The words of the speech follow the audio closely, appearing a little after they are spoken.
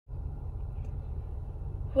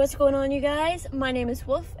What's going on, you guys? My name is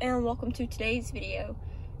Woof and welcome to today's video.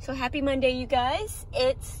 So happy Monday, you guys.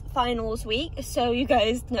 It's finals week, so you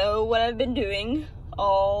guys know what I've been doing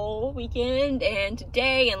all weekend and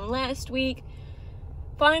today and last week.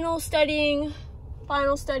 Final studying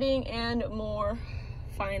and more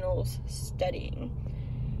finals studying.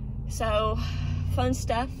 So fun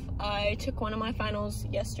stuff. I took one of my finals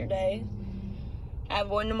yesterday. I have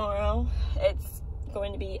one tomorrow. It's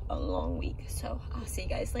going to be a long week, so I'll see you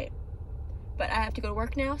guys later. But I have to go to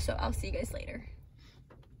work now, so I'll see you guys later.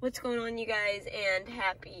 What's going on, you guys, and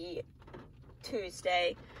happy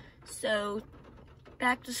Tuesday. So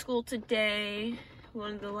back to school today,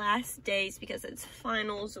 one of the last days because it's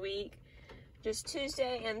finals week. Just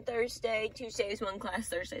Tuesday and Thursday. Tuesday is one class,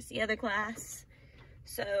 Thursday's the other class.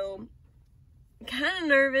 So I'm kind of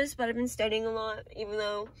nervous, but I've been studying a lot, even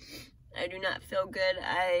though I do not feel good.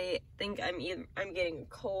 I think I'm getting a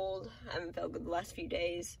cold. I haven't felt good the last few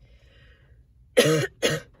days.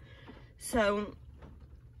 So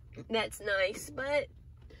that's nice, but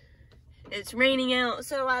it's raining out,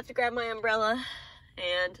 so I have to grab my umbrella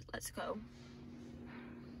and let's go.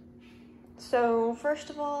 So first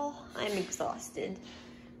of all, I'm exhausted.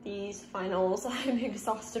 These finals, I'm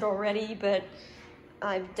exhausted already, but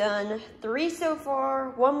I've done 3 so far,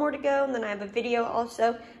 1 more to go, and then I have a video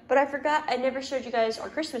also. But I forgot, I never showed you guys our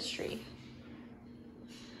Christmas tree.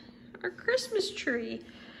 Our Christmas tree.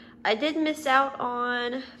 I did miss out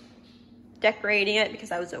on decorating it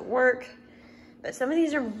because I was at work. But some of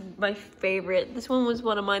these are my favorite. This one was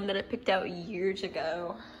one of mine that I picked out years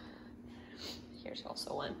ago. Here's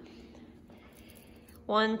also one.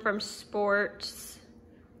 One from sports,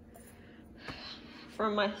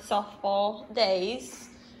 from my softball days.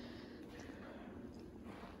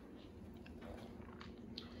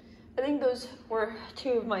 I think those were 2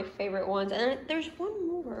 of my favorite ones. And there's one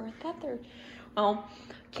more. I thought there, well,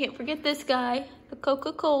 can't forget this guy, the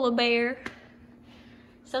Coca-Cola bear.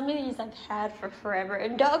 Some of these I've had for forever.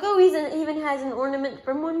 And Doggo even has an ornament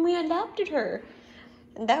from when we adopted her.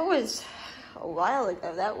 And that was a while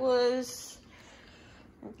ago. That was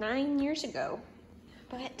 9 years ago.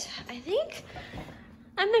 But I think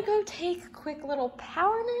I'm gonna go take a quick little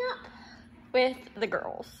power nap with the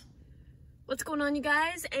girls. What's going on, you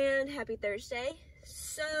guys, and happy Thursday.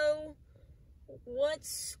 So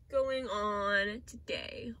what's going on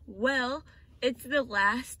today? Well, it's the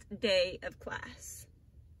last day of class.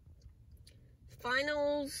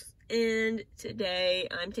 Finals end today.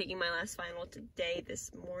 I'm taking my last final today,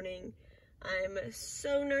 this morning. I'm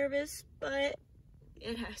so nervous, but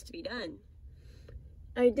it has to be done.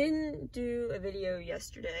 I didn't do a video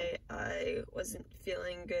yesterday. I wasn't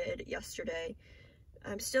feeling good yesterday.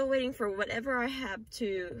 I'm still waiting for whatever I have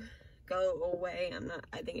to go away.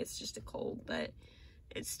 I think it's just a cold, but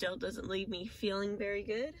it still doesn't leave me feeling very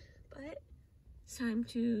good. But it's time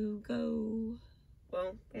to go.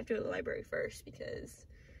 Well, we have to go to the library first because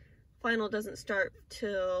final doesn't start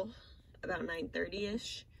till about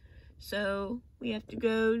 9:30-ish. So we have to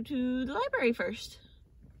go to the library first.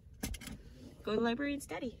 Go to the library and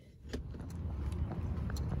study.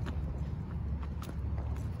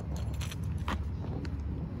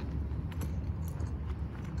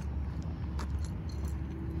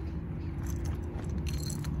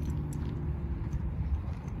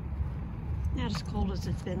 Not as cold as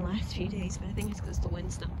it's been the last few days, but I think it's because the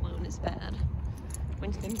wind's not blowing as bad.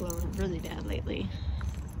 Wind's been blowing really bad lately.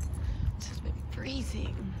 It's just been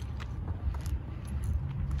freezing.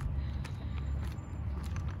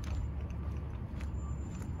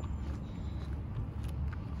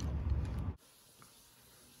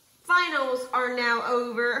 Finals are now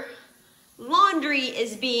over. Laundry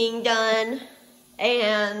is being done,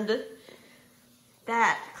 and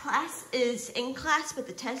that class is in class, but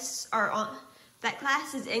the tests are on. That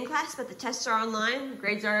class is in class, but the tests are online.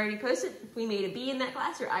 Grades are already posted. We made a B in that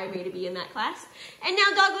class, or I made a B in that class. And now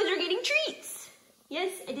doggos are getting treats.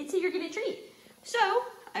 Yes, I did say you're getting a treat. So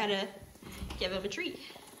I gotta give them a treat.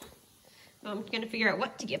 I'm gonna figure out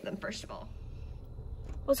what to give them first of all.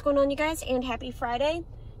 What's going on, you guys, and happy Friday.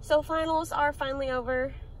 So finals are finally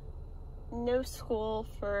over. No school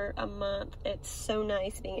for a month. It's so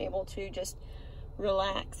nice being able to just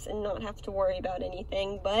relax and not have to worry about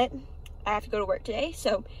anything, but I have to go to work today,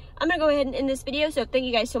 so I'm gonna go ahead and end this video. So thank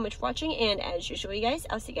you guys so much for watching, and as usual, you guys,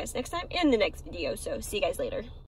 I'll see you guys next time in the next video. So see you guys later.